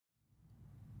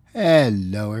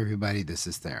Hello everybody, this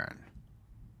is Theron.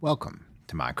 Welcome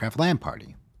to Minecraft LAN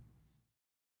Party.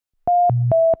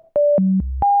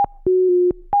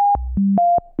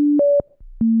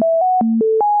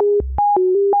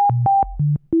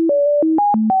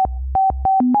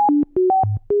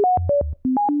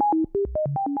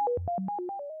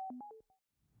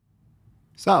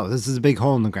 So, this is a big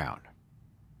hole in the ground.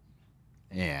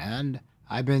 And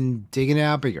I've been digging it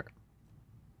out bigger.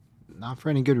 Not for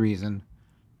any good reason,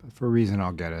 but for a reason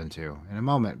I'll get into in a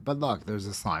moment. But look, there's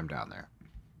a slime down there.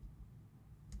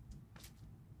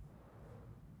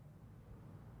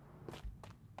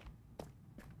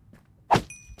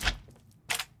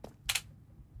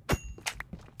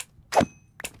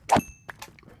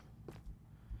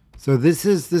 So this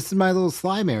is my little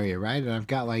slime area, right? And I've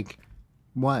got like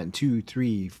 1, 2,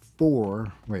 3,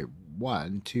 4. Wait,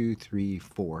 1, 2, 3,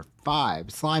 4, 5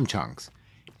 slime chunks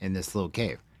in this little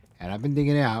cave. And I've been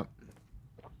digging it out.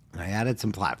 I added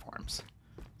some platforms,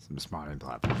 some spawning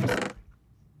platforms.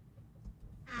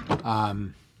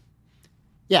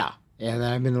 Yeah, and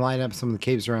then I've been lining up some of the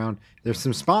caves around. There's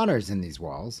some spawners in these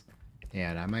walls,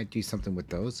 and I might do something with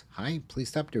those. Hi, please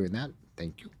stop doing that.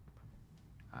 Thank you.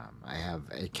 I have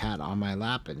a cat on my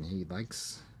lap, and he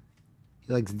likes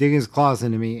digging his claws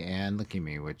into me and licking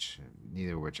me, which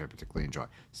neither of which I particularly enjoy.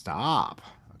 Stop.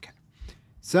 Okay.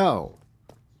 So,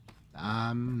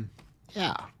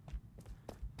 yeah.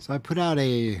 So I put out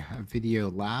a video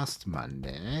last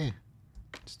Monday,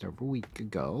 just over a week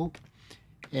ago,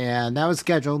 and that was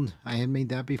scheduled. I had made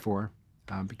that before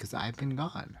because I've been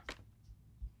gone.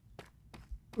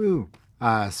 Woo.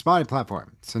 Spawning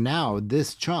platform. So now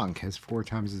this chunk has 4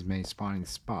 times as many spawning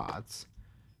spots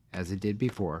as it did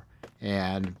before.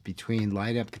 And between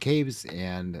lighting up the caves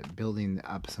and building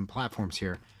up some platforms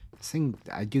here, this thing,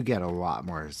 I do get a lot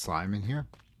more slime in here.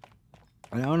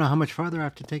 And I don't know how much farther I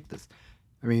have to take this.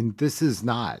 I mean, this is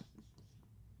not,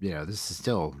 this is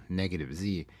still negative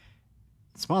Z.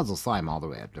 Spawns will slime all the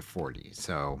way up to 40.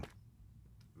 So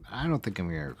I don't think I'm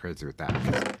going to go crazy with that.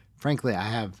 Because, frankly, I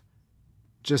have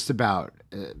just about,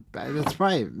 that's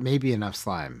probably maybe enough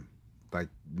slime, like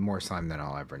more slime than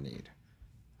I'll ever need.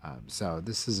 So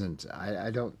this isn't,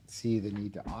 I don't see the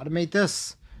need to automate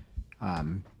this.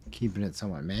 Keeping it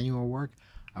somewhat manual work.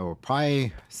 I will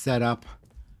probably set up,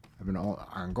 I have an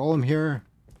iron golem here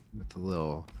with a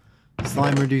little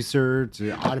slime reducer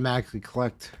to automatically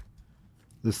collect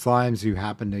the slimes you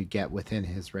happen to get within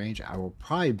his range. I will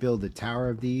probably build a tower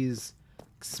of these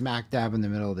smack dab in the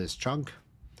middle of this chunk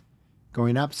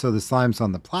going up, so the slimes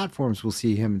on the platforms will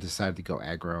see him and decide to go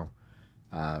aggro,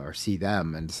 or see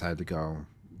them and decide to go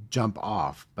jump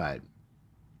off. But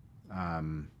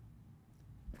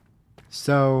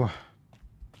so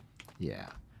yeah,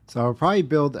 so I'll probably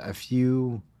build a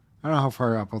few. I don't know how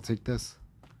far up I'll take this.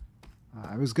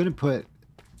 I was gonna put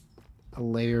a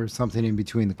layer of something in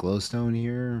between the glowstone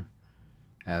here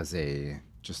as a,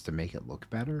 just to make it look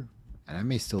better, and I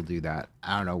may still do that.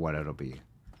 I don't know what it'll be.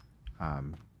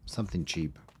 Something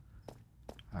cheap.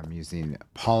 I'm using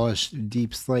polished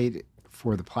deep slate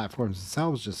for the platforms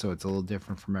themselves, just so it's a little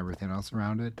different from everything else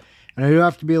around it. And I do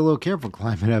have to be a little careful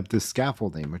climbing up this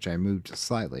scaffolding, which I moved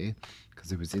slightly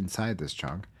because it was inside this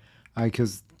chunk,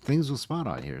 because things will spawn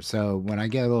on here. So when I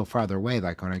get a little farther away,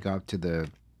 like when I go up to the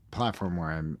platform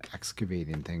where I'm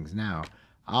excavating things now,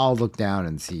 I'll look down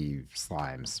and see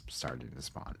slimes starting to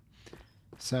spawn.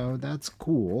 So that's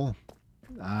cool.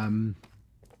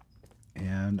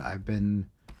 And I've been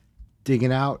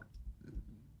digging out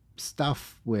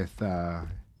stuff with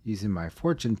using my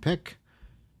fortune pick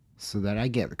so that I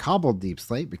get the cobbled deep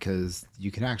slate, because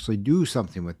you can actually do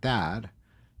something with that.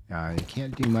 You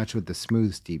can't do much with the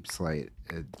smooth deep slate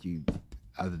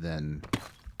other than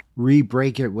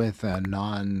re-break it with a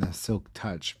non-silk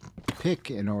touch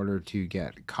pick in order to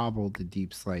get cobbled to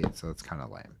deep slate, so it's kind of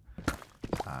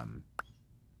lame.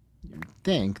 You'd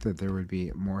think that there would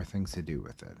be more things to do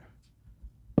with it.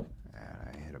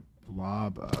 I hit a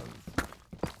blob of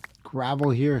gravel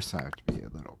here, so I have to be a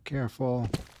little careful.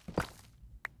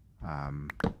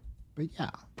 But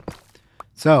yeah.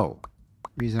 So, the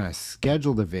reason I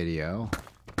scheduled a video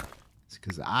is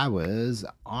because I was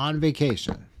on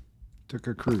vacation. Took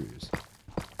a cruise.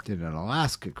 Did an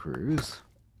Alaska cruise.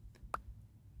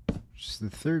 Which is the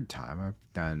 3rd time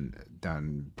I've done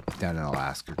an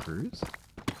Alaska cruise.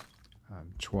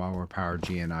 Chihuahua Power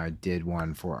G and I did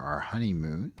one for our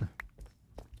honeymoon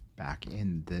back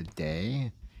in the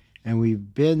day, and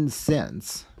we've been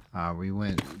since. We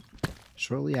went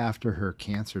shortly after her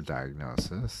cancer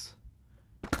diagnosis,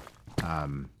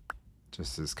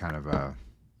 just as kind of a,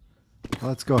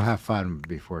 let's go have fun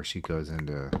before she goes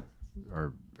into,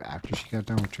 or after she got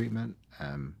done with treatment,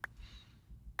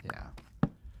 Yeah.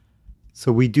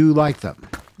 So we do like them.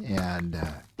 And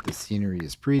the scenery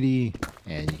is pretty,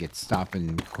 and you get to stop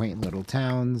in quaint little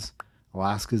towns.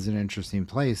 Alaska's an interesting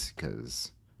place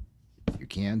because you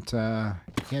can't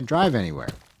drive anywhere.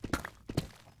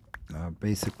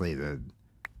 Basically,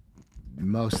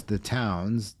 most of the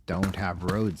towns don't have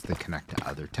roads that connect to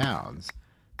other towns,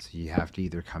 so you have to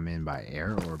either come in by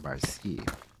air or by sea.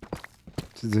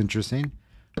 This is interesting,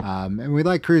 and we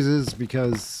like cruises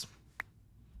because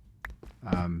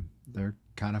they're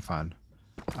kind of fun,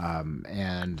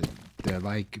 and they're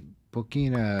like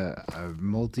booking a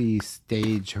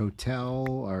multi-stage hotel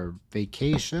or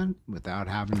vacation without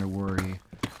having to worry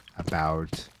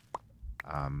about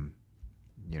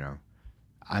you know,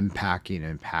 unpacking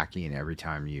and packing every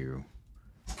time you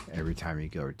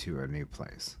go to a new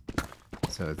place.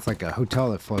 So it's like a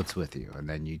hotel that floats with you, and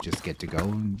then you just get to go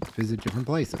and visit different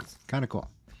places. Kind of cool.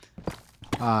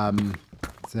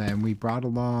 Then we brought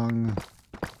along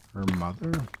her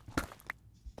mother,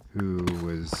 who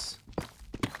was,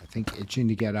 I think, itching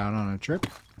to get out on a trip,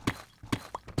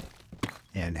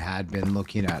 and had been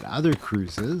looking at other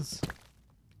cruises.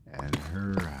 And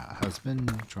her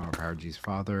husband, John Pargy's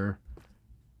father,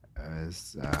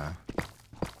 has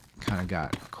kind of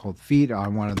got cold feet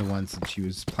on one of the ones that she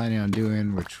was planning on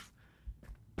doing, which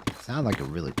sounded like a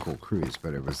really cool cruise,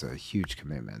 but it was a huge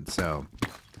commitment. So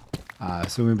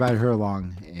we invited her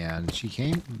along, and she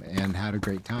came and had a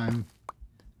great time.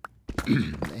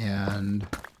 and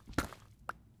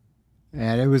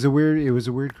it was a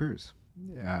weird cruise.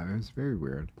 Yeah, it was very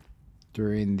weird.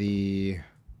 During the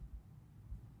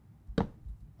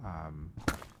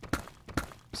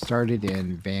started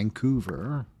in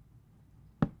Vancouver,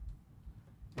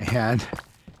 and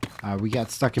we got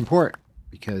stuck in port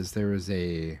because there was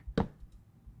a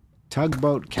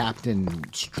tugboat captain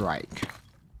strike.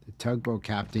 The tugboat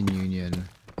captain union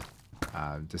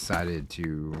decided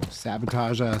to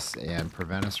sabotage us and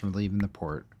prevent us from leaving the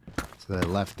port. So they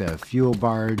left a fuel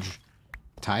barge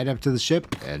tied up to the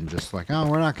ship and just like, oh,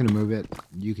 we're not going to move it.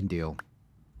 You can deal.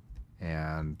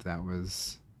 And that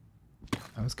was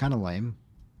kind of lame.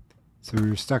 So we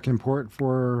were stuck in port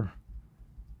for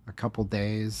a couple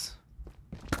days.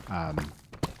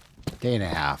 Day and a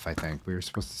half, I think. We were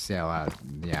supposed to sail out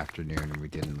in the afternoon, and we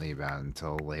didn't leave out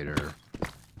until later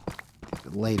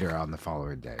on the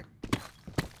following day.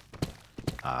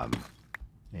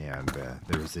 And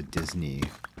there was a Disney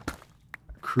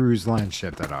cruise line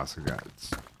ship that also got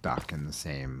stuck in the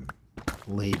same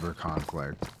labor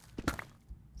conflict.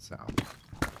 So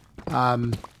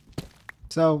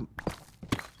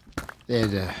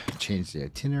it changed the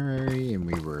itinerary, and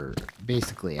we were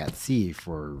basically at sea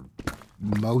for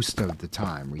most of the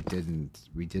time. We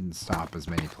didn't stop as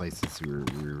many places we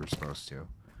were supposed to.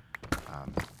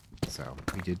 So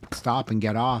we did stop and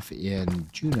get off in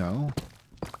Juneau,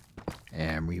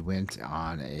 and we went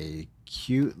on a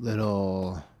cute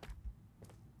little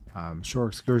shore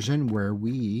excursion where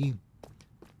we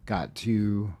got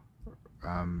to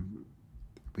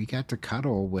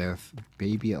cuddle with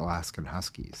baby Alaskan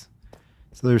Huskies.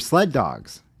 So they're sled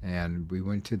dogs, and we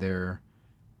went to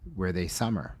where they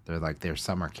summer. They're like their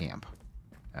summer camp,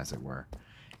 as it were.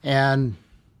 And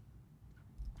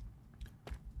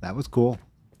that was cool.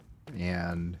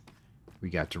 And we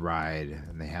got to ride,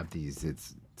 and they have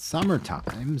it's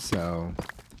summertime, so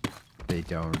they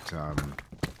don't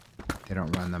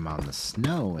run them on the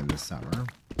snow in the summer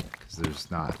because there's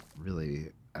not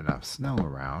really enough snow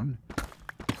around.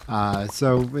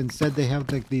 So instead they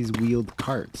have like these wheeled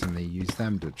carts, and they use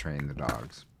them to train the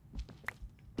dogs.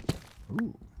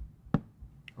 Ooh.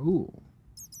 Ooh.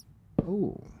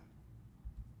 Ooh.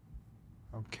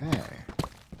 Okay.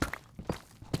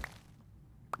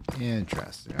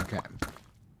 Interesting. Okay.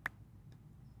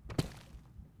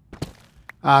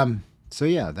 So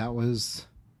yeah, that was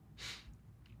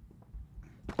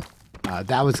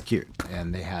cute.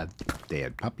 And they had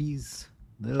puppies.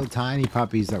 Little tiny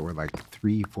puppies that were like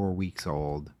 3-4 weeks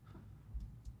old.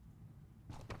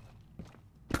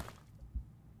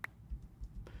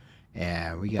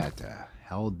 And we got to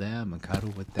held them and cuddle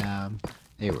with them.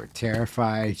 They were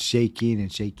terrified, shaking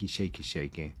and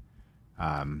shaking.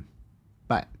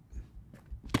 But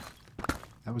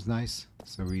that was nice.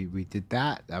 So we did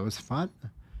that. That was fun.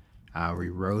 We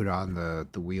rode on the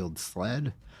wheeled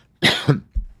sled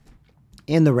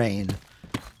in the rain.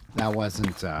 That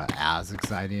wasn't as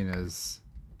exciting as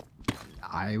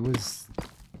I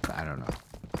don't know.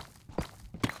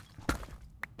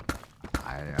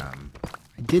 I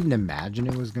didn't imagine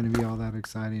it was going to be all that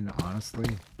exciting,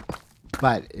 honestly.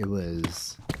 But it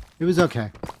was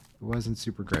okay. It wasn't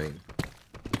super great.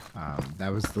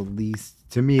 That was the least,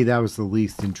 to me, that was the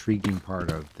least intriguing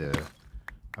part of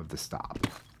the stop.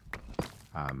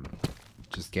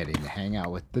 Just getting to hang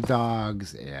out with the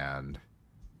dogs and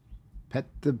pet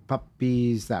the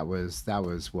puppies. That was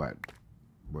what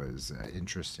was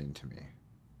interesting to me.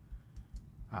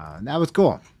 And that was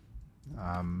cool.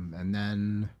 And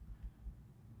then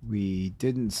we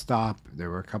didn't stop. There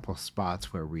were a couple of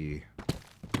spots where we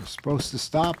were supposed to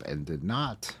stop and did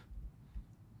not.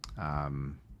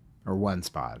 Or one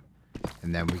spot.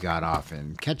 And then we got off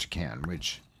in Ketchikan,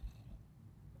 which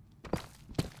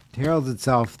heralds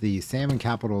itself the salmon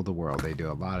capital of the world. They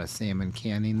do a lot of salmon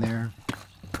canning there.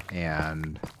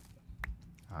 And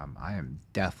I am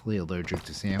deathly allergic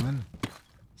to salmon.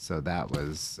 So that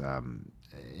was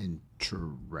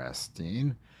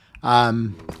interesting.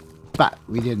 But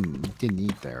we didn't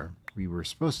eat there. We were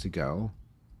supposed to go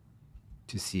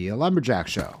to see a lumberjack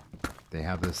show. They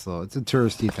have this little, it's a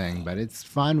touristy thing, but it's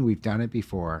fun. We've done it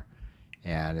before.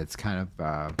 And it's kind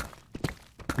of,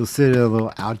 you'll sit at a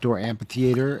little outdoor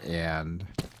amphitheater and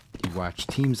you watch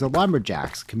teams of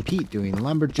lumberjacks compete doing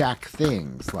lumberjack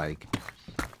things like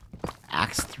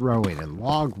axe throwing and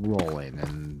log rolling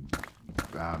and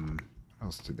what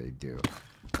else do they do?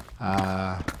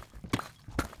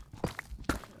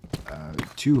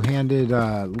 Two-handed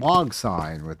log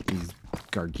sawing with these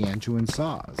gargantuan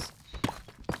saws.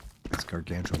 These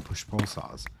gargantuan push-pull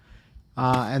saws.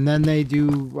 And then they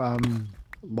do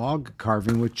log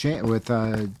carving with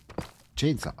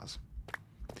chainsaws.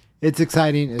 It's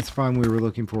exciting. It's fun. We were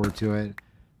looking forward to it.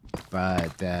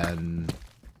 But then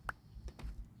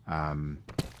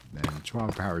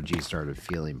Chihuahua Power G started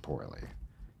feeling poorly.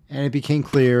 And it became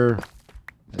clear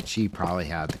that she probably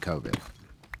had the COVID.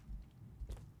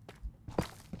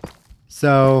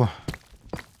 So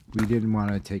we didn't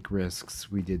want to take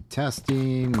risks. We did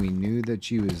testing. We knew that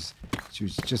she was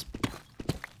just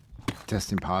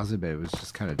testing positive, but it was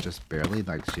just kind of just barely,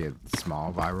 like she had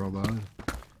small viral load.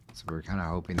 So we were kind of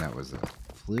hoping that was a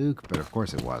fluke, but of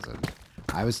course it wasn't.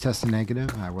 I was testing negative.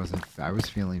 I was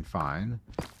feeling fine.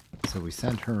 So we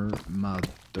sent her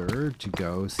mother to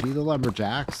go see the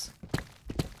lumberjacks.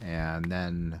 And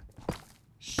then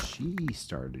she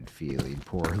started feeling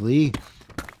poorly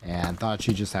and thought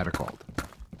she just had a cold.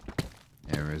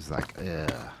 And it was like,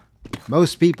 ugh.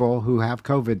 Most people who have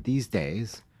COVID these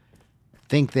days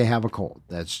think they have a cold.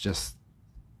 That's just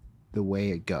the way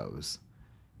it goes.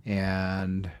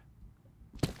 But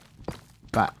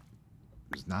I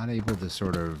was not able to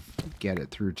sort of get it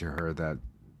through to her that,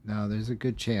 no, there's a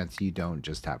good chance you don't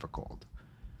just have a cold.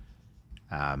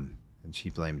 And she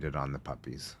blamed it on the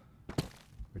puppies,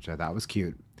 which I thought was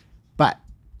cute. But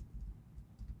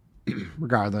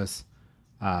regardless,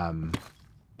 I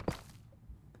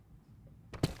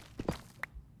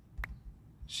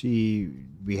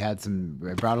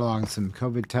brought along some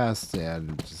COVID tests,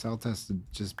 and Giselle tested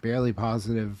just barely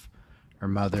positive. Her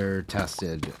mother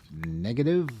tested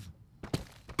negative.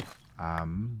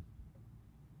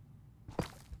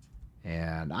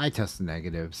 And I tested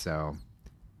negative, so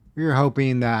we were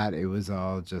hoping that it was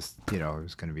all just, it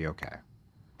was going to be okay.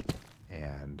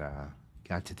 And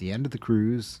got to the end of the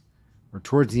cruise, or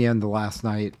towards the end of the last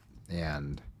night,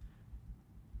 and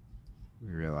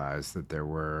we realized that there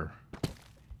were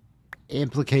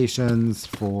implications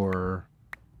for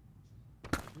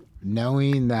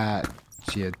knowing that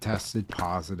she had tested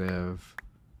positive.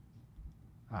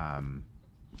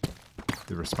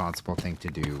 The responsible thing to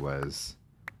do was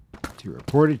to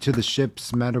report it to the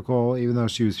ship's medical, even though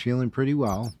she was feeling pretty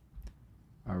well.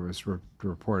 I was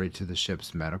reported to the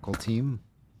ship's medical team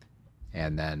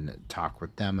and then talk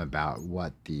with them about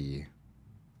what the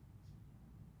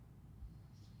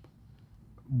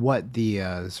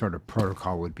sort of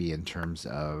protocol would be in terms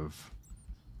of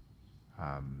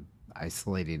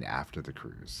isolating after the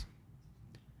cruise.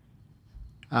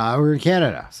 We're in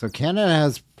Canada. So Canada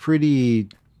has pretty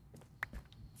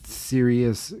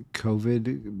serious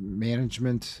COVID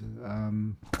management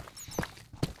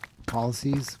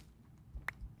policies.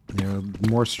 They're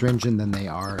more stringent than they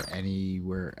are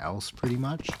anywhere else pretty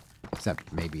much,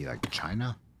 except maybe like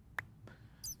China.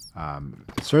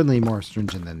 Certainly more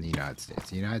stringent than the United States.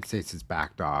 The United States has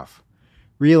backed off,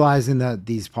 realizing that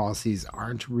these policies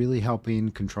aren't really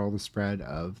helping control the spread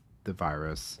of the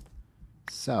virus.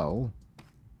 So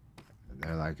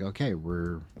they're like, okay,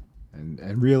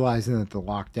 and realizing that the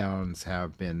lockdowns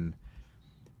have been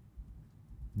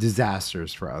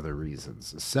disasters for other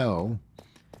reasons. So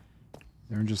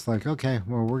they're just like, okay,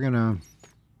 well, we're gonna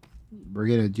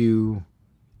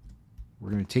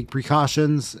take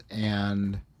precautions,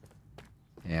 and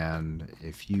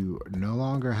if you no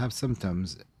longer have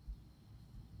symptoms,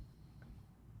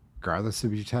 regardless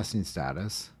of your testing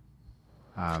status,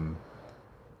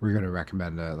 we're going to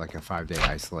recommend like a 5-day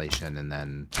isolation, and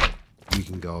then you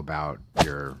can go about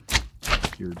your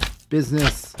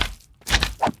business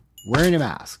wearing a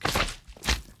mask,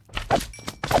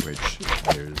 which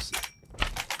there's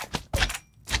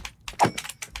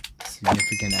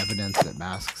significant evidence that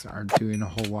masks aren't doing a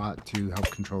whole lot to help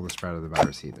control the spread of the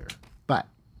virus either. But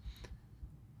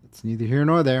it's neither here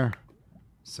nor there.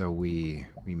 So we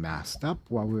masked up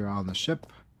while we were on the ship,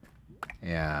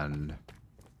 and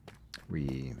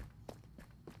we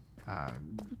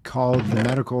called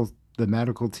the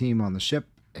medical team on the ship,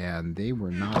 and they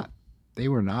were not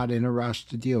in a rush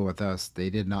to deal with us. They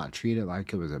did not treat it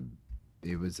like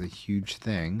it was a huge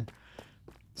thing.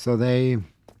 So they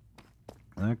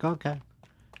like, okay,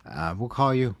 we'll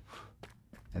call you.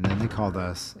 And then they called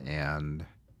us and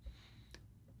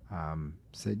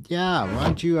said, yeah, why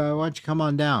don't you come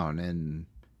on down and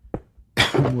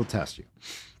we'll test you.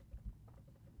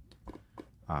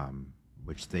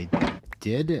 Which they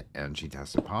did, and she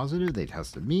tested positive. They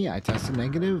tested me. I tested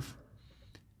negative.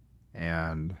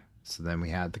 And so then we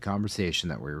had the conversation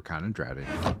that we were kind of dreading.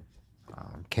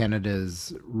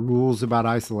 Canada's rules about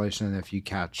isolation: if you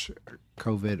catch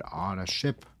COVID on a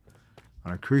ship,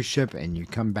 on a cruise ship, and you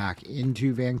come back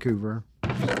into Vancouver,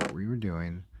 which is what we were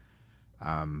doing,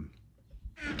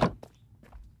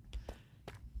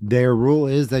 their rule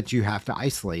is that you have to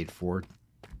isolate for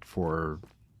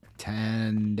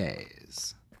 10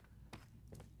 days.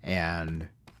 And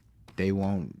they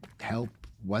won't help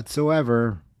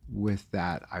whatsoever with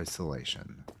that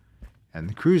isolation. And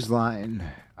the cruise line,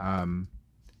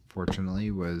 fortunately,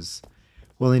 was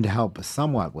willing to help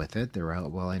somewhat with it. They were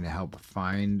willing to help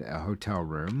find a hotel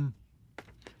room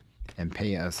and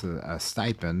pay us a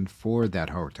stipend for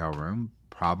that hotel room.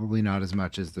 Probably not as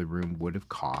much as the room would have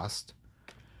cost.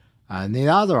 And the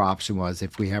other option was,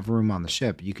 if we have room on the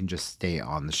ship, you can just stay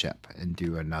on the ship and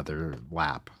do another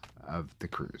lap of the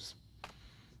cruise.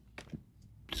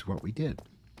 Which is what we did.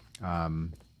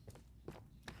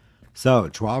 So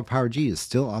Chihuahua Power G is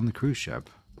still on the cruise ship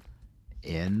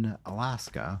in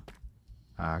Alaska,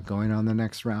 going on the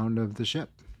next round of the ship.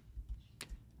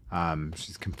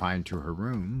 She's confined to her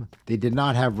room. They did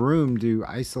not have room to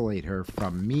isolate her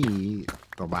from me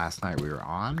the last night we were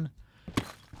on.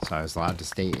 So I was allowed to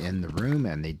stay in the room,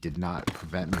 and they did not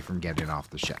prevent me from getting off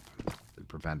the ship. They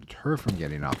prevented her from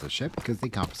getting off the ship because they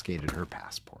confiscated her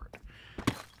passport.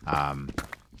 And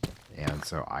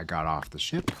so I got off the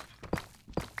ship,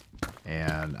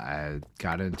 and I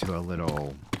got into a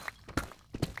little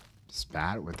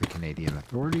spat with the Canadian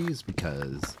authorities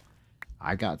because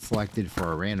I got selected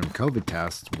for a random COVID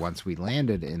test once we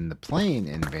landed in the plane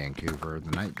in Vancouver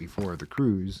the night before the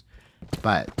cruise,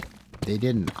 but they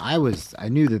didn't. I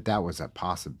knew that was a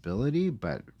possibility,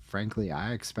 but frankly,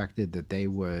 I expected that they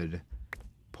would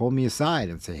pull me aside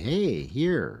and say, hey,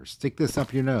 here, stick this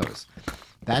up your nose.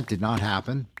 That did not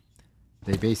happen.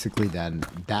 They basically then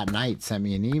that night sent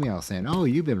me an email saying, oh,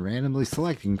 you've been randomly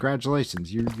selected.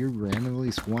 Congratulations. You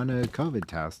randomly won a COVID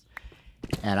test.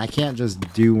 And I can't just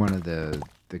do one of the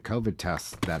COVID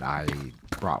tests that I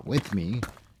brought with me.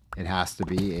 It has to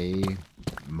be a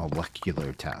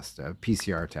molecular test, a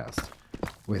PCR test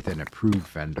with an approved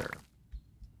vendor.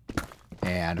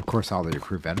 And of course, all the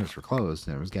approved vendors were closed,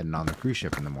 and I was getting on the cruise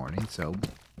ship in the morning, so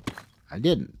I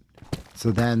didn't.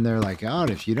 So then they're like, oh,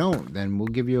 if you don't, then we'll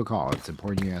give you a call. It's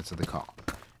important you answer the call.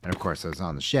 And of course, I was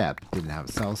on the ship, didn't have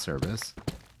cell service,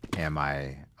 and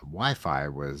my Wi-Fi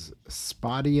was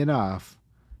spotty enough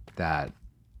that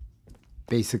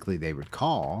basically they would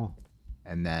call,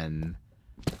 and then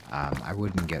I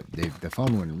wouldn't get, the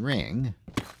phone wouldn't ring,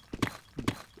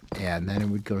 and then it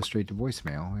would go straight to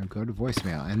voicemail. It would go to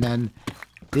voicemail, and then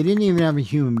they didn't even have a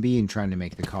human being trying to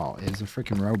make the call. It was a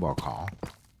freaking robocall.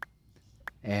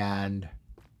 And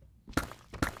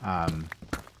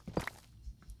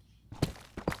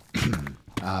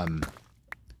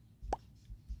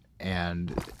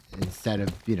and instead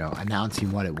of,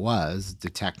 announcing what it was,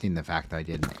 detecting the fact that I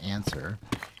didn't answer,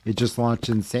 it just launched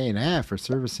in saying, for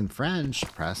service in French,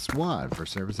 press 1. For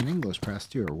service in English, press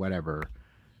 2, or whatever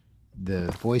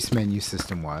the voice menu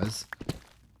system was.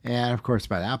 And of course,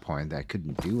 by that point, I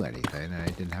couldn't do anything, and I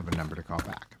didn't have a number to call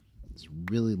back. It was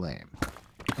really lame.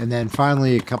 And then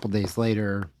finally, a couple days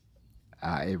later,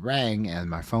 it rang, and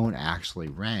my phone actually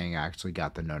rang. I actually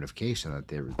got the notification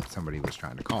that somebody was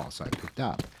trying to call, so I picked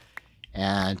up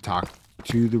and talked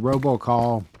to the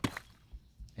robocall,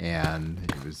 and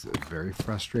it was a very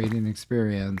frustrating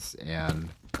experience. And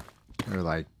they're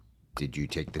like, did you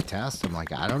take the test? I'm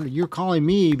like, I don't know. You're calling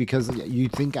me because you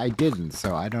think I didn't,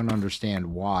 so I don't understand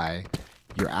why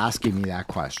you're asking me that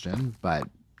question, but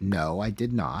no, I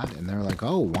did not. And they're like,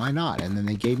 oh, why not? And then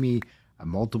they gave me a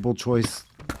multiple choice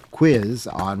quiz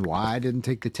on why I didn't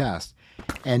take the test.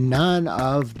 And none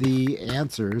of the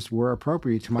answers were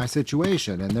appropriate to my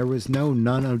situation. And there was no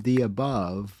none of the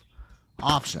above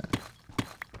option.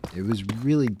 It was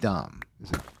really dumb. It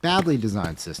was a badly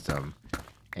designed system.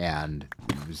 And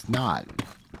it was not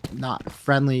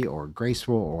friendly or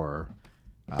graceful or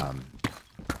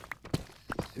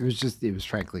it was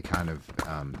frankly kind of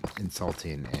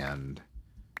insulting and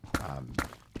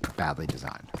badly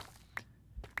designed.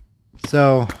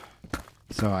 So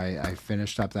I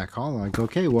finished up that call. I'm like,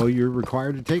 okay, well, you're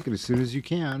required to take it as soon as you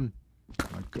can.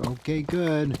 I'm like, okay,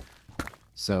 good.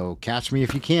 So catch me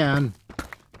if you can.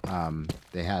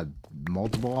 They had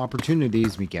multiple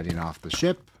opportunities, me getting off the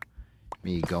ship,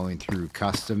 me going through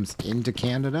customs into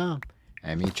Canada,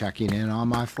 and me checking in on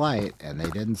my flight, and they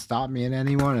didn't stop me in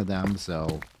any one of them,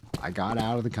 so I got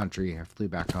out of the country. I flew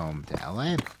back home to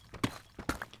LA,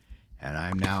 and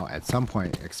I'm now at some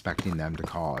point expecting them to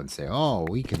call and say, oh,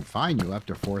 we can fine you up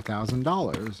to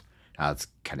 $4,000. Now, it's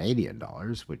Canadian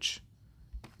dollars, which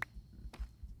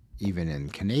even in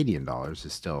Canadian dollars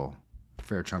is still a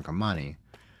fair chunk of money.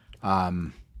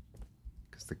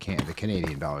 Because the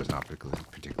Canadian dollar is not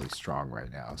particularly strong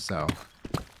right now. So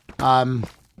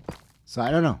I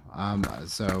don't know.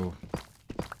 So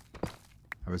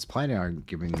I was planning on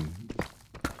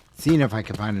seeing if I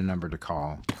could find a number to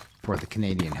call for the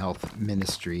Canadian Health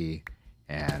Ministry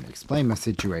and explain my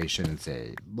situation and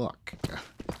say, look,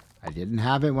 I didn't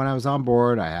have it when I was on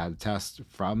board. I had a test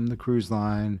from the cruise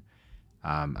line.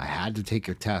 I had to take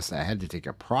a test. I had to take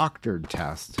a proctored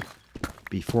test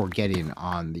before getting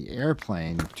on the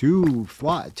airplane to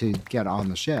get on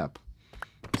the ship.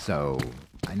 So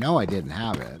I know I didn't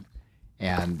have it.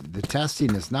 And the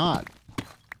testing is not,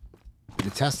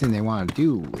 the testing they want to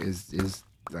do is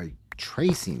like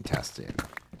tracing testing.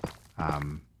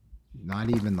 Not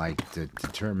even like to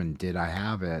determine did I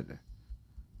have it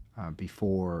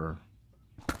before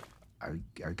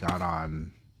I got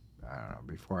on, I don't know,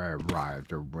 before I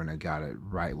arrived or when I got it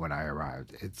right when I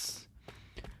arrived. I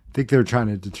think they're trying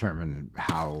to determine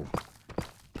how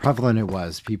prevalent it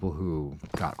was, people who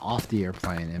got off the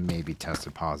airplane and maybe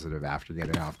tested positive after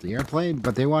getting off the airplane,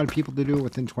 but they wanted people to do it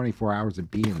within 24 hours of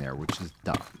being there, which is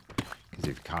dumb. Because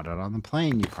if you caught it on the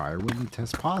plane, you probably wouldn't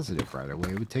test positive right away.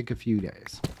 It would take a few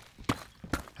days.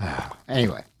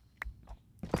 Anyway,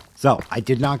 so I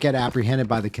did not get apprehended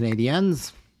by the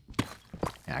Canadians.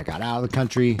 And I got out of the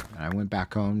country and I went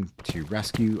back home to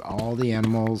rescue all the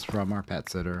animals from our pet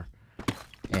sitter,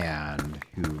 and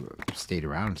who stayed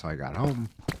around until I got home.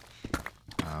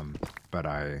 But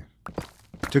I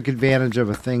took advantage of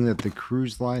a thing that the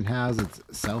cruise line has. It's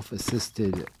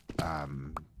self-assisted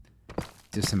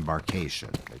disembarkation,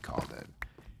 they called it.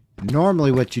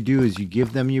 Normally what you do is you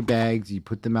give them your bags, you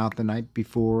put them out the night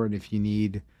before, and if you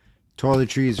need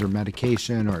toiletries or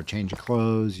medication or a change of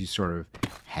clothes, you sort of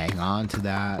hang on to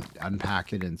that,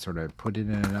 unpack it, and sort of put it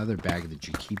in another bag that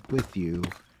you keep with you.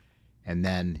 And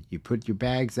then you put your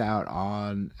bags out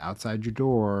outside your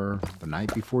door the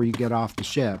night before you get off the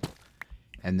ship,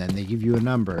 and then they give you a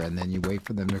number, and then you wait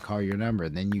for them to call your number,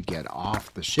 and then you get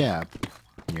off the ship,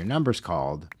 and your number's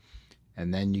called,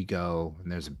 and then you go,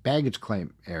 and there's a baggage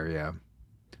claim area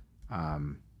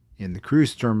in the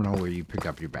cruise terminal where you pick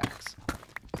up your bags.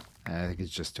 And I think it's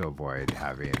just to avoid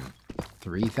having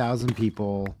 3,000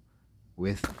 people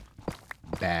with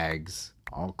bags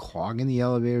all clogging the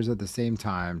elevators at the same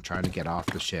time, trying to get off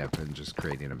the ship and just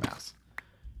creating a mess.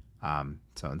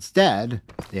 So instead,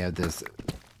 they have this,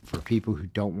 for people who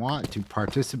don't want to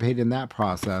participate in that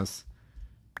process,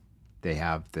 they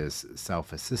have this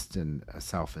self-assisted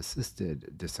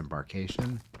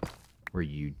disembarkation where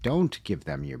you don't give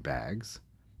them your bags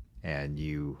and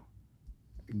you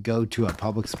go to a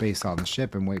public space on the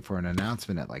ship and wait for an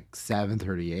announcement at like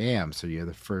 7:30 a.m. So you're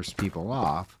the first people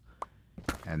off,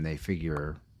 and they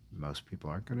figure most people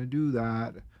aren't going to do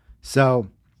that. So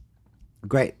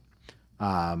great.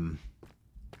 So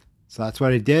that's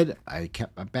what I did. I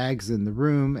kept my bags in the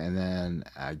room, and then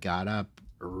I got up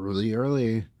really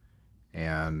early,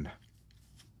 and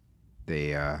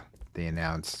they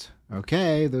announced,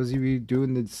 okay, those of you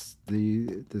doing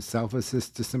the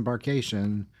self-assist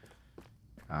disembarkation,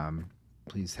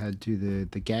 please head to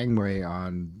the gangway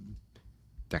on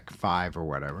deck 5 or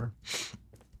whatever.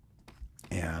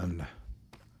 And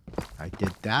I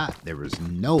did that. There was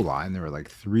no line. There were like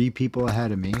 3 people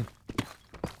ahead of me.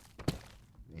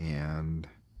 And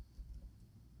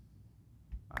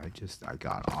I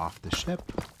got off the ship,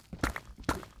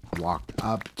 walked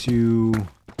up to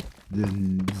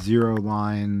the zero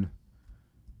line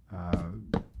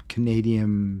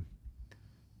Canadian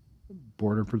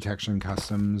Border Protection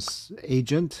Customs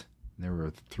agent. There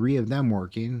were 3 of them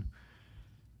working,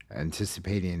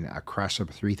 anticipating a crush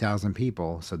of 3,000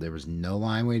 people. So there was no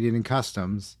line waiting in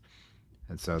customs.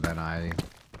 And so then I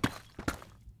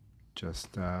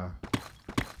just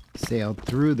sailed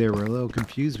through. They were a little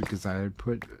confused because I had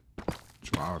put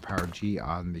Chihuahua Power G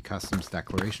on the customs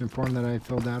declaration form that I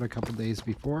filled out a couple days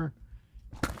before.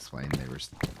 Explained that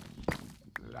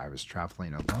I was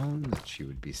traveling alone, that she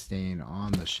would be staying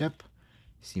on the ship.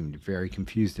 He seemed very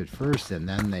confused at first, and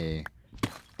then it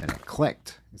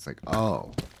clicked. It's like,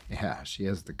 oh, yeah, she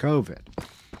has the COVID.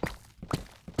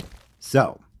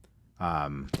 So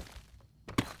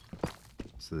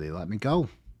they let me go.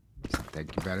 I said,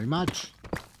 thank you very much.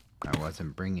 I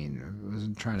wasn't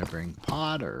trying to bring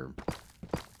pot or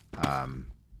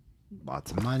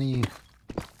lots of money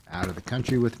out of the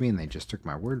country with me, and they just took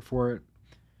my word for it.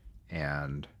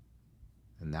 And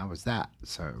that was that.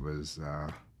 So it was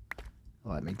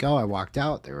let me go. I walked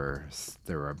out. There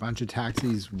were a bunch of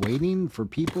taxis waiting for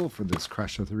this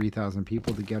crush of 3,000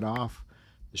 people to get off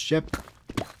the ship.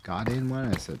 Got in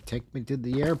one. I said, take me to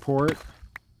the airport.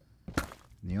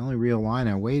 And the only real line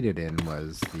I waited in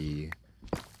was the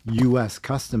U.S.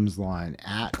 Customs line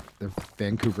at the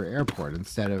Vancouver airport.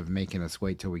 Instead of making us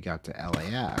wait till we got to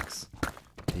LAX,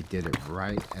 they did it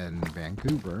right in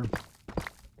Vancouver.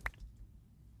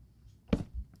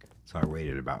 So I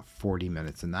waited about 40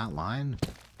 minutes in that line,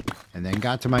 and then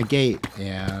got to my gate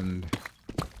and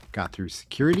got through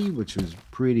security, which was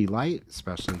pretty light,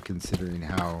 especially considering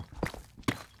how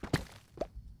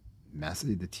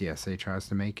messy the TSA tries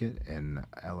to make it in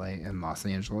LA and Los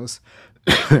Angeles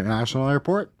National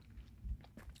Airport.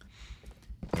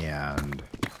 And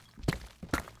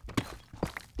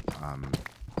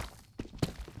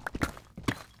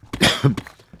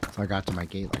so I got to my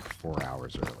gate like 4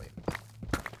 hours early.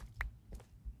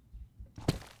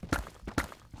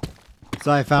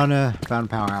 So I found a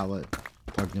power outlet,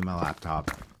 plugged in my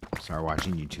laptop, started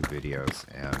watching YouTube videos,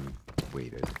 and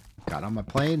waited. Got on my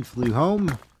plane, flew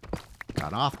home,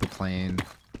 got off the plane,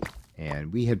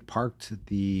 and we had parked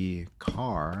the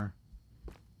car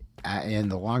in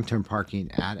the long-term parking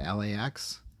at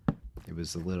LAX. It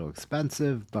was a little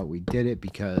expensive, but we did it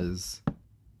because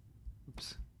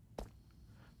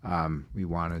we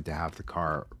wanted to have the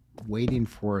car waiting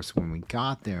for us when we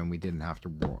got there, and we didn't have to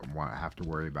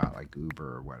worry about like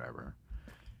Uber or whatever.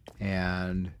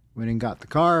 And went and got the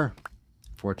car.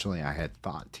 Fortunately, I had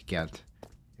thought to get,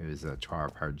 it was a Chihuahua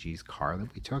Power G's car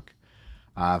that we took.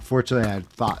 Fortunately, I had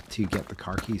thought to get the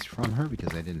car keys from her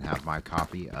because I didn't have my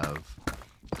copy of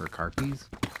her car keys.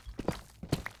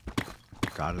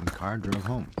 Got in the car, drove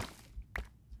home,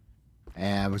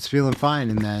 and I was feeling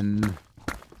fine. And then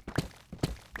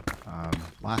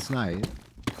last night,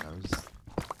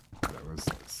 that was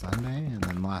Sunday, and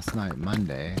then last night,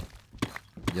 Monday,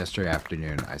 yesterday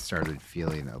afternoon, I started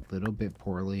feeling a little bit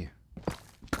poorly.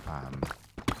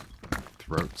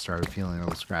 Throat started feeling a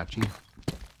little scratchy.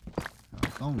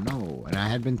 Like, oh no. And I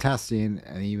had been testing,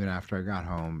 and even after I got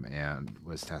home and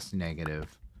was testing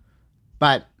negative,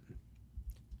 but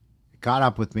it caught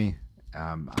up with me.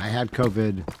 I had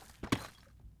COVID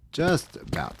just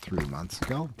about 3 months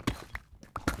ago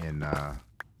in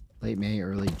late May,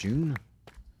 early June.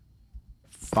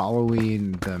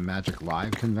 Following the Magic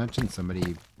Live convention,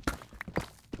 somebody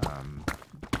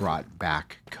brought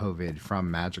back COVID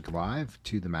from Magic Live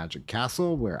to the Magic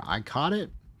Castle where I caught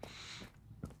it.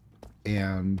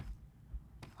 And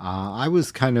I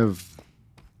was kind of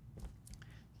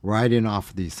riding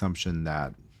off the assumption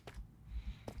that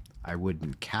I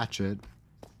wouldn't catch it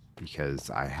because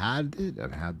I had it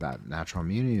and had that natural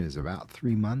immunity. It was about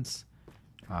 3 months.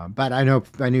 But I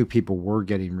knew people were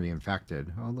getting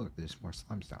reinfected. Oh, look, there's more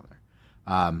slimes down there.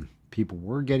 People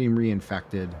were getting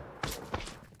reinfected,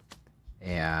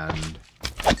 and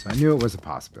so I knew it was a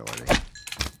possibility.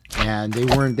 And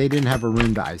they didn't have a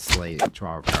room to isolate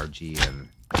Chihuahua Power G and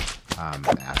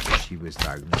after she was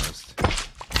diagnosed.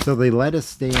 So they let us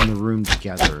stay in the room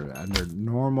together. Under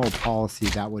normal policy,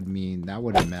 that would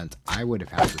have meant I would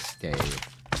have had to stay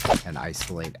and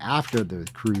isolate after the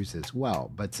cruise as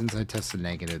well. But since I tested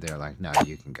negative, they're like, no,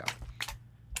 you can go.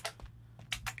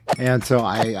 And so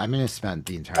I spent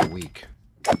the entire week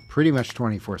pretty much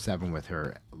 24/7 with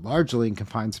her, largely in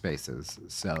confined spaces.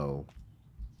 So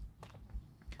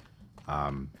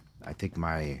I think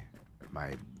my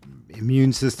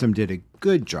immune system did a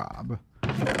good job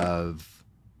of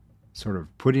sort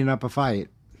of putting up a fight.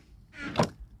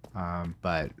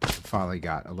 But finally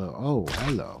got a little, oh,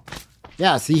 hello.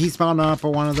 Yeah, see, he spawned up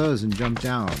on one of those and jumped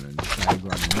down and decided to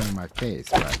run in my face,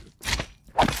 but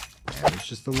it was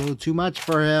just a little too much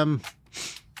for him.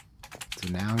 So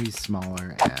now he's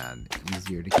smaller and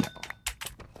easier to kill.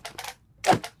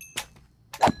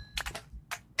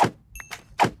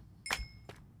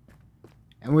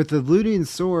 And with the looting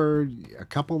sword, a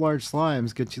couple large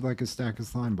slimes get you like a stack of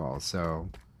slime balls. So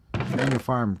running your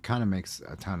farm kind of makes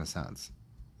a ton of sense.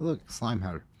 Look, slime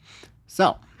powder.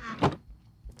 So,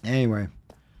 anyway.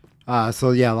 So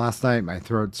yeah, last night my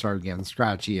throat started getting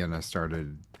scratchy and I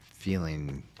started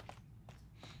feeling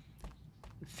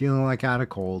like I had a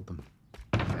cold.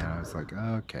 And I was like,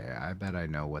 okay, I bet I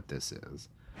know what this is.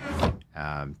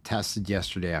 Tested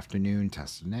yesterday afternoon,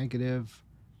 tested negative.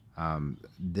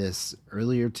 This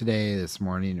earlier today, this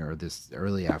morning, or this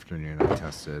early afternoon, I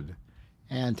tested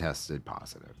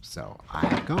positive. So I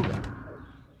have COVID.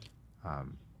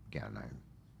 Again, I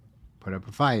put up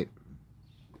a fight.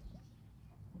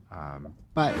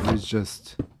 But it was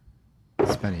just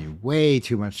spending way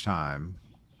too much time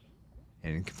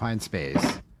in a confined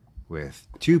space with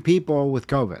 2 people with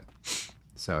COVID.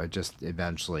 So it just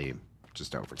eventually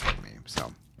just overtook me.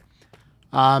 So,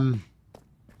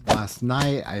 last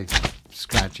night I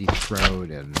scratchy throat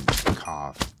and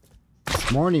cough.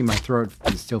 This morning my throat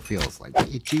still feels like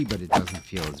itchy, but it doesn't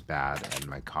feel as bad, and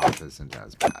my cough isn't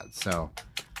as bad. So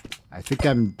I think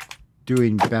I'm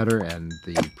doing better, and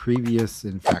the previous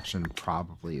infection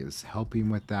probably is helping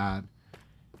with that.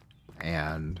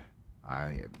 And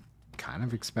I kind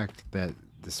of expect that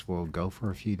this will go for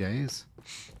a few days,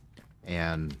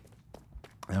 and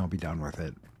I'll be done with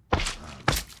it.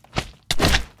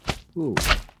 Ooh.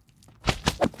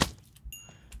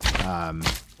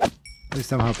 At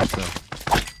least I'm hoping so.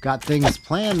 Got things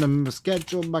planned. I'm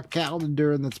scheduled my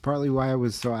calendar, and that's partly why I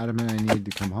was so adamant I needed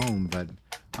to come home. But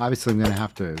obviously, I'm going to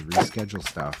have to reschedule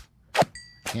stuff,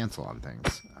 cancel on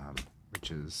things,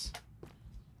 which is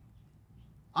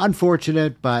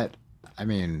unfortunate. But I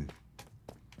mean,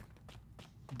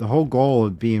 the whole goal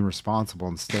of being responsible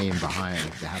and staying behind,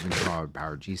 having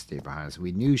Power G stay behind, so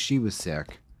we knew she was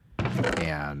sick,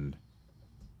 and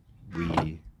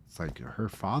it's like her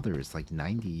father is like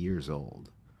 90 years old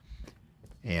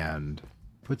and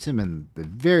puts him in the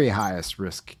very highest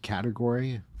risk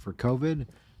category for COVID.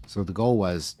 So the goal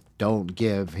was, don't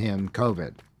give him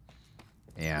COVID.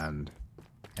 And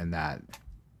that,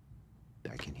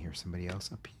 I can hear somebody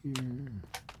else up here.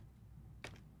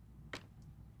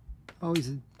 Oh, he's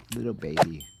a little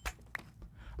baby.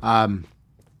 And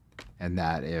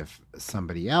that if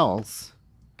somebody else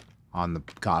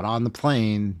got on the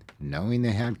plane knowing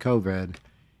they had COVID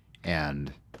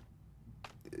and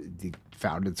it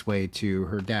found its way to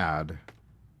her dad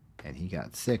and he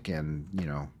got sick and,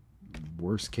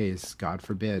 worst case, God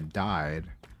forbid, died,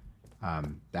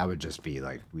 that would just be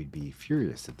like, we'd be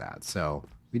furious at that. So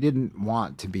we didn't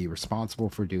want to be responsible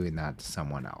for doing that to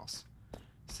someone else.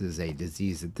 This is a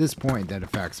disease at this point that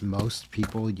affects most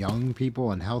people, young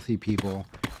people and healthy people,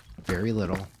 very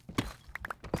little.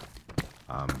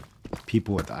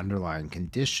 People with underlying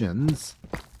conditions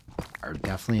are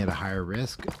definitely at a higher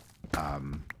risk,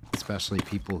 especially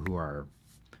people who are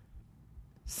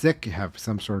sick, have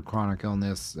some sort of chronic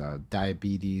illness,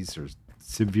 diabetes, or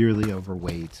severely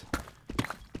overweight.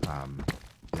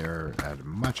 They're at a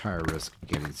much higher risk of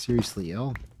getting seriously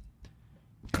ill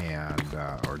and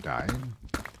or dying.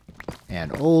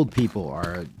 And old people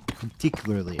are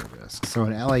particularly at risk. So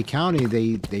in LA County,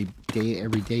 they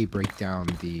every day break down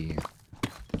the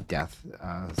death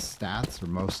stats, or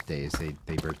most days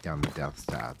they break down the death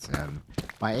stats, and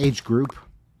by age group,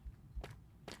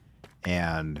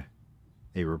 and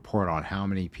they report on how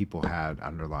many people had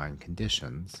underlying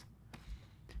conditions.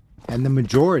 And the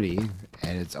majority,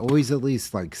 and it's always at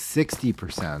least like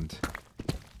 60%,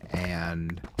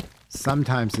 and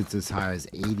sometimes it's as high as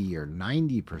 80 or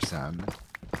 90%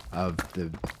 of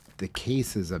the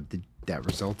cases that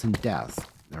result in death,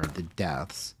 or the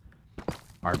deaths,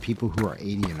 are people who are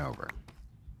 80 and over.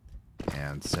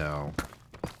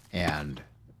 And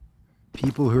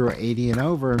people who are 80 and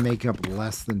over make up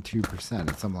less than 2%.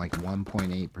 It's something like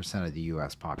 1.8% of the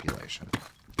U.S. population.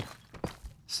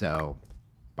 So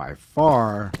by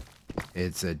far,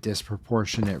 it's a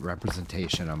disproportionate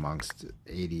representation amongst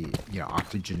 80,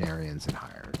 octogenarians and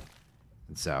higher.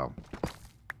 And so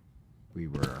we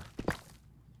were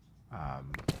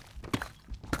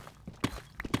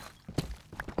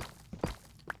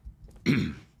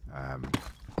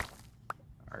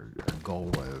our goal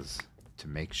was to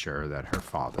make sure that her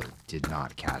father did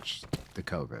not catch the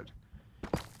COVID,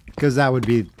 because that would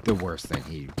be the worst thing.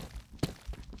 He's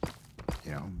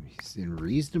in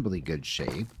reasonably good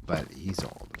shape, but he's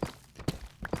old.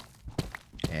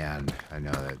 And I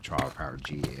know that Power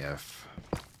G, if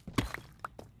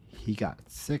he got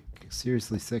sick,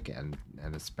 seriously sick, and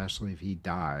especially if he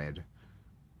died,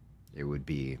 it would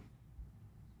be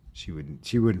she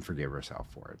wouldn't forgive herself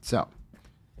for it. So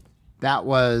that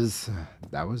was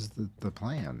the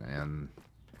plan, and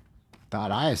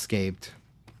thought I escaped.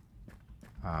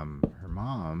 Her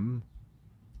mom,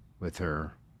 with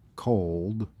her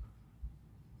cold,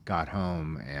 got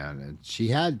home, and she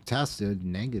had tested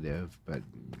negative, but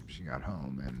she got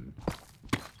home and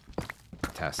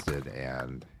tested,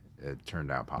 and it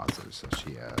turned out positive. So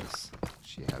she has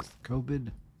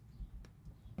COVID.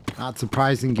 Not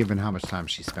surprising given how much time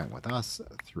she spent with us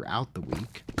throughout the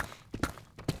week.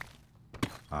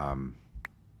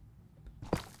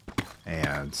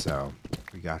 And so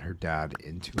we got her dad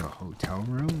into a hotel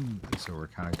room, and so we're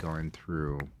kind of going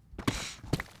through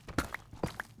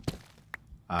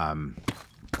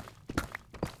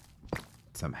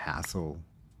some hassle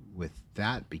with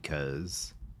that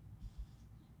because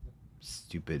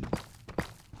stupid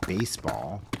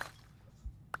baseball.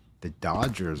 The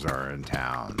Dodgers are in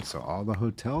town, so all the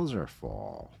hotels are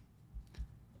full.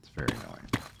 It's very annoying.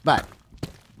 But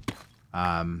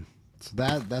so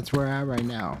that's where I'm at right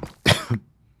now.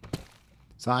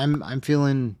 So I'm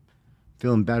feeling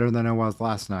better than I was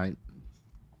last night.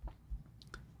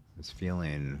 I was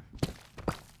feeling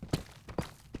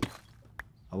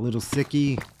a little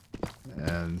sicky,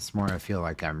 and this morning I feel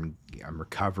like I'm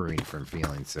recovering from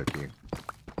feeling sicky.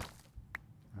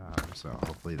 So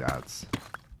hopefully that's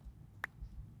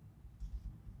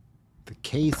the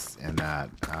case, and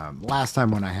that last time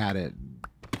when I had it,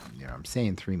 you know, I'm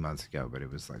saying 3 months ago, but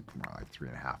it was like more like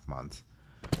 3.5 months.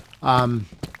 I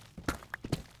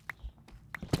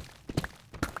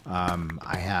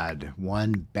had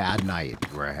one bad night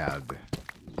where I had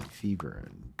fever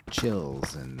and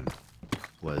chills and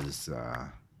was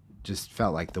just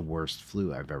felt like the worst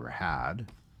flu I've ever had.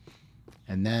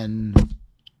 And then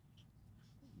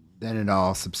it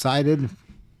all subsided.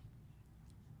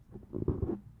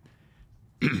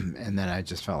 And then I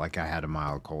just felt like I had a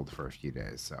mild cold for a few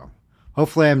days. So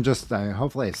hopefully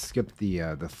hopefully I skipped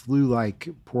the flu-like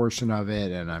portion of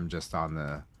it, and I'm just on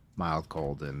the mild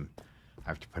cold, and I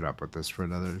have to put up with this for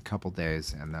another couple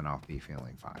days, and then I'll be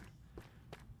feeling fine.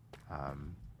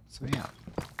 So yeah.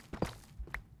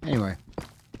 Anyway,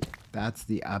 that's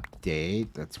the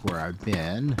update. That's where I've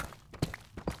been.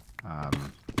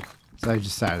 So I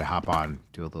decided to hop on,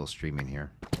 do a little streaming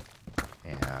here,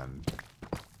 and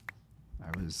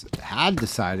had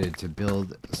decided to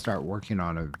start working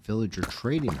on a villager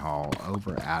trading hall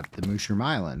over at the Mushroom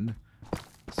Island.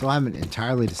 Still haven't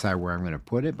entirely decided where I'm going to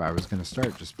put it, but I was going to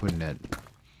start just putting it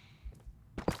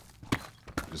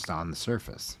just on the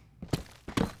surface.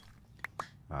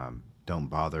 Don't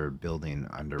bother building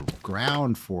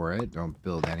underground for it. Don't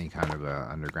build any kind of a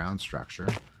underground structure.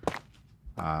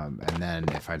 And then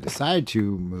if I decide to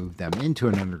move them into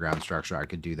an underground structure, I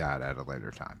could do that at a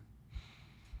later time.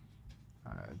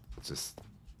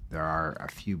 There are a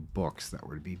few books that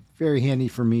would be very handy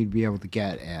for me to be able to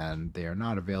get, and they are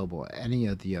not available at any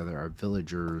of the other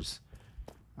villagers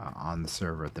on the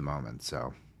server at the moment.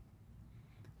 So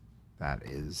that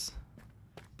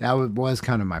was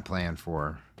kind of my plan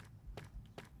for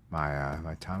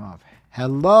my time off.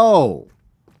 Hello.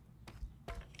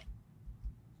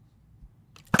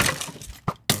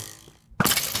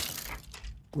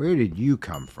 Where did you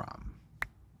come from?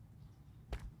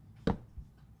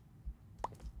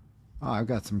 Oh, I've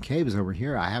got some caves over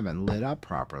here I haven't lit up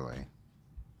properly.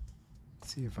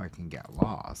 Let's see if I can get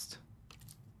lost.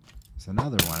 There's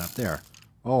another one up there.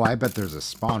 Oh, I bet there's a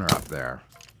spawner up there.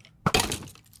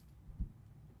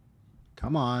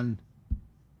 Come on.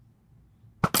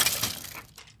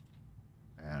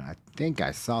 And I think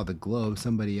I saw the glow of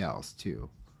somebody else,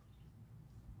 too.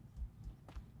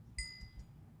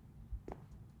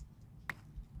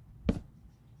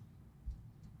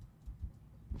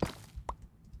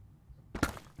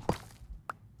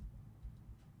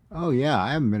 Oh yeah,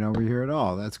 I haven't been over here at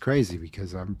all. That's crazy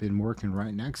because I've been working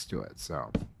right next to it. So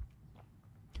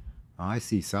I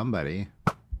see somebody.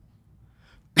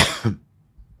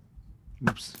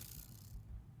 Oops.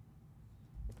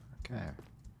 Okay.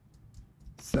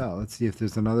 So let's see if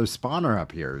there's another spawner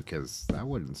up here, because that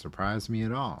wouldn't surprise me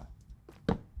at all.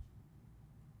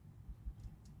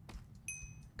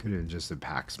 Could have just a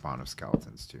pack spawn of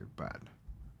skeletons too, but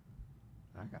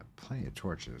I got plenty of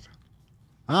torches.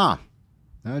 Ah!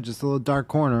 No, just a little dark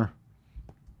corner.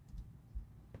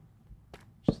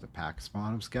 Just a pack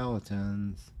spawn of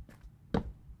skeletons. Okay,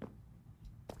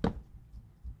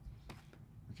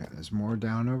 there's more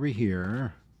down over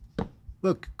here.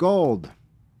 Look, gold.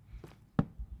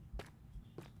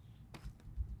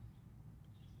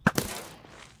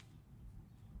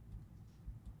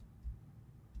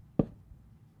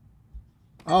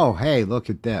 Oh, hey, look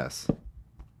at this.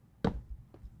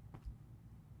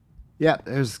 Yep,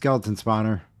 there's a skeleton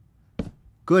spawner.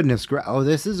 Goodness gracious. Oh,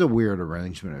 this is a weird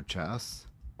arrangement of chests.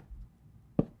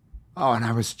 Oh, and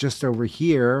I was just over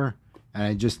here, and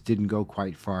I just didn't go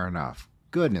quite far enough.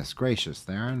 Goodness gracious,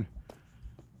 Theron.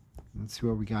 Let's see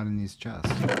what we got in these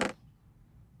chests.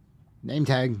 Name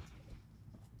tag.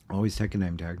 Always take a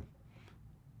name tag.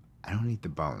 I don't need the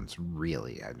bones.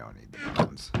 Really, I don't need the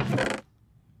bones.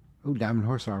 Oh, diamond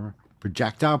horse armor.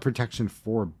 Projectile protection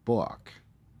 4 book.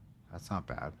 That's not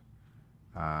bad.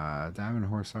 Diamond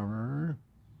horse armor.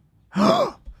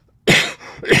 Oh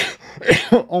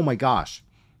my gosh.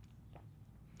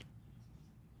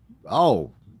 Oh,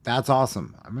 that's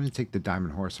awesome. I'm going to take the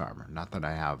diamond horse armor. Not that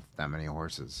I have that many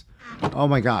horses. Oh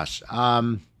my gosh.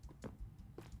 Let's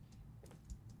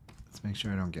make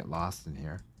sure I don't get lost in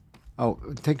here. Oh,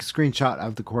 take a screenshot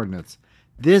of the coordinates.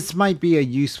 This might be a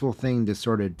useful thing to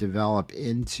sort of develop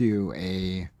into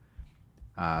a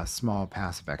small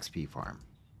passive XP farm.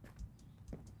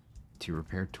 To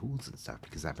repair tools and stuff.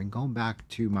 Because I've been going back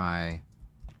to my...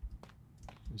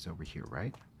 It was over here,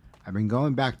 right? I've been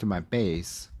going back to my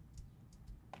base.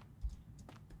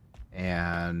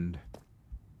 And...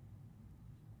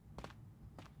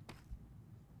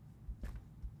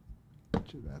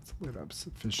 that's lit up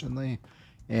sufficiently.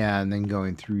 And then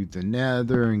going through the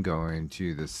nether and going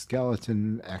to the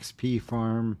skeleton XP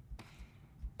farm.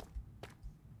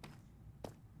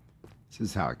 This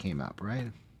is how it came up,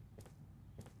 right?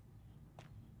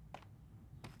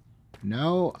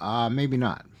 No, maybe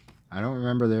not. I don't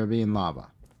remember there being lava.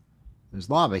 There's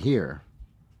lava here.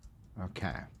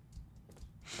 Okay.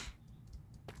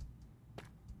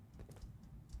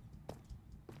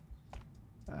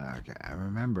 Okay, I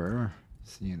remember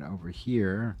seeing over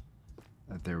here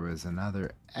that there was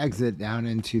another exit down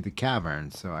into the cavern,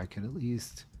 so I could at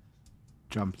least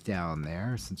jump down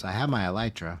there since I have my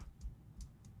elytra.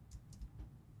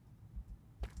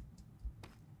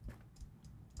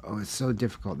 Oh, it's so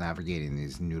difficult navigating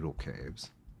these noodle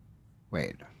caves.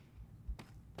 Wait.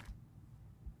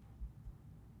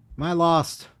 Am I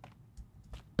lost?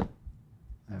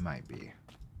 I might be.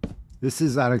 This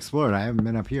is unexplored. I haven't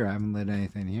been up here. I haven't lit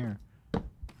anything here.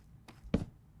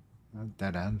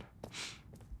 Dead end.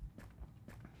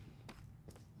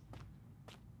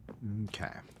 Okay.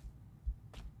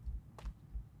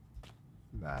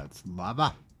 That's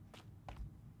lava.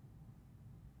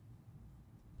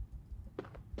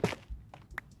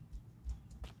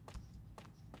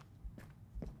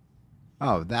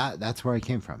 Oh, that's where I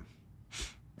came from.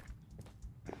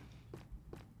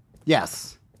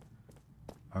 Yes.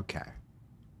 Okay.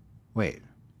 Wait.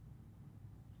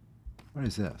 What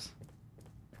is this?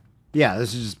 Yeah,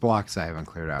 this is just blocks I haven't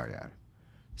cleared out yet.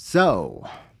 So...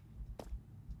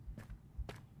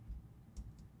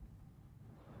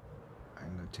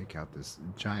 I'm going to take out this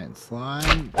giant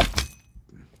slime.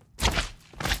 And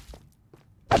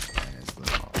his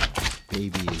little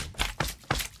baby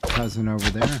cousin over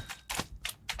there.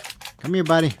 Come here,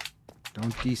 buddy.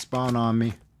 Don't despawn on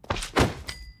me.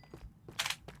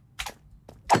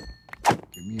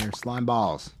 Give me your slime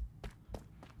balls.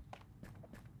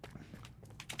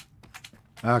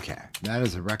 Okay, that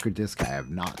is a record disc I have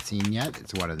not seen yet.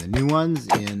 It's one of the new ones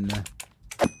in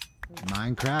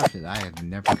Minecraft, and I have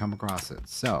never come across it.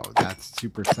 So, that's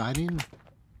super exciting.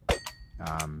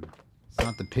 It's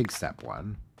not the pig step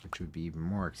one, which would be even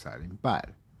more exciting, but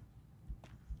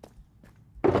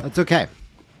that's okay.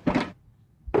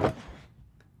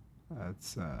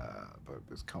 Let's put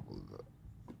this couple of the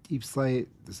deep slate.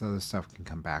 This other stuff can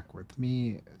come back with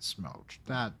me. Smelt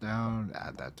that down.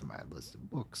 Add that to my list of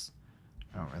books.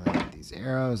 I don't really like these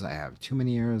arrows. I have too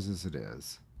many arrows as it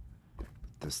is. Put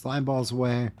the slime balls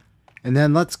away. And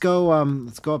then let's go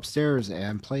upstairs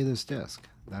and play this disc.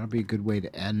 That'll be a good way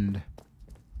to end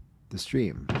the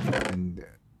stream. And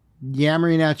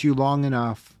yammering at you long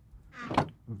enough.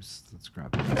 Oops, let's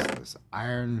grab this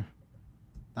iron.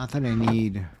 Not that I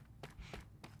need...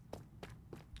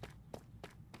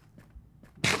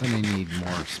 Then I need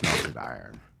more smelted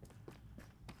iron.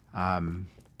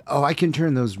 Oh, I can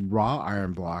turn those raw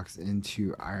iron blocks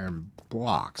into iron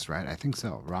blocks, right? I think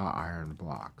so. Raw iron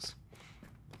blocks.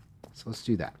 So let's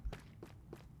do that.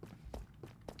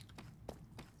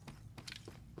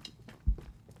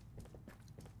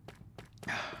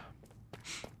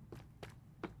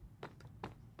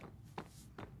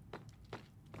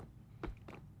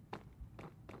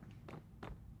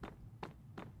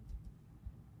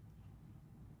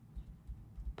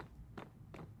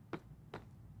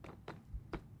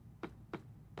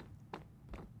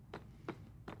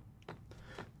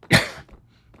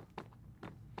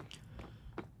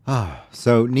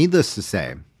 So, needless to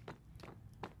say,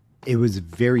 it was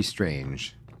very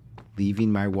strange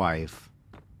leaving my wife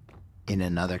in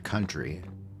another country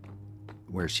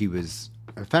where she was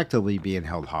effectively being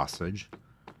held hostage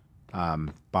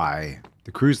by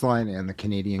the cruise line and the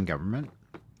Canadian government,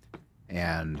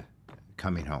 and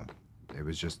coming home. It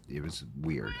was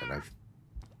weird, and I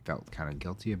felt kind of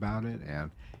guilty about it.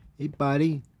 And, hey,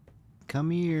 buddy,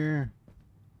 come here.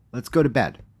 Let's go to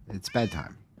bed. It's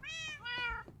bedtime.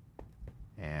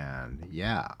 And,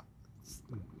 yeah.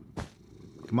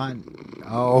 Come on.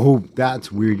 Oh,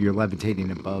 that's weird. You're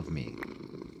levitating above me.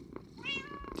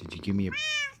 Did you give me a...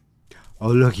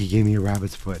 Oh, look, he gave me a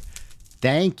rabbit's foot.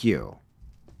 Thank you.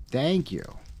 Thank you.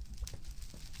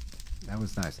 That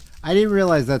was nice. I didn't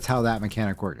realize that's how that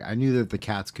mechanic worked. I knew that the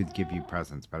cats could give you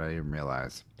presents, but I didn't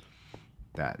realize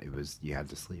that it was you had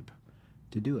to sleep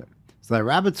to do it. So that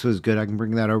rabbit's was good. I can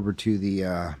bring that over to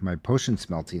the my potion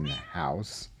smelting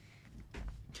house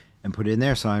and put it in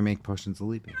there so I make potions of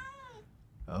leaping.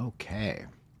 Okay.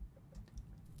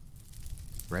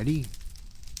 Ready?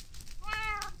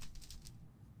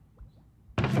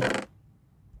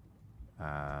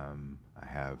 I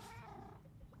have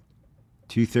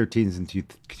 2 13s and two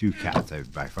cats.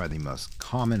 By far the most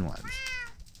common ones.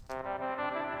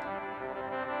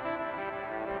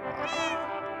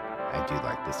 I do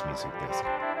like this music disc.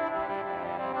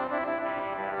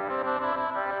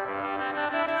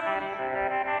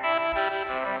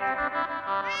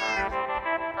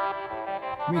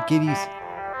 Come here, kitties.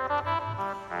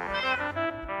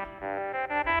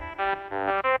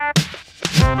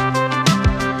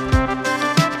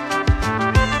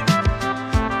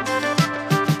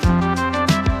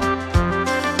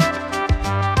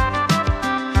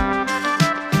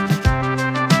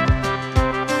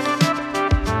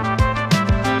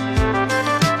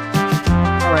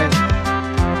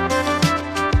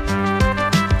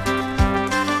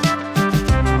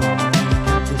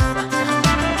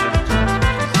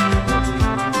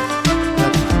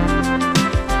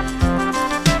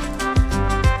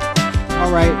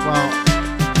 Alright, well,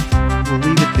 we'll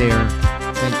leave it there.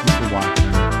 Thank you for watching.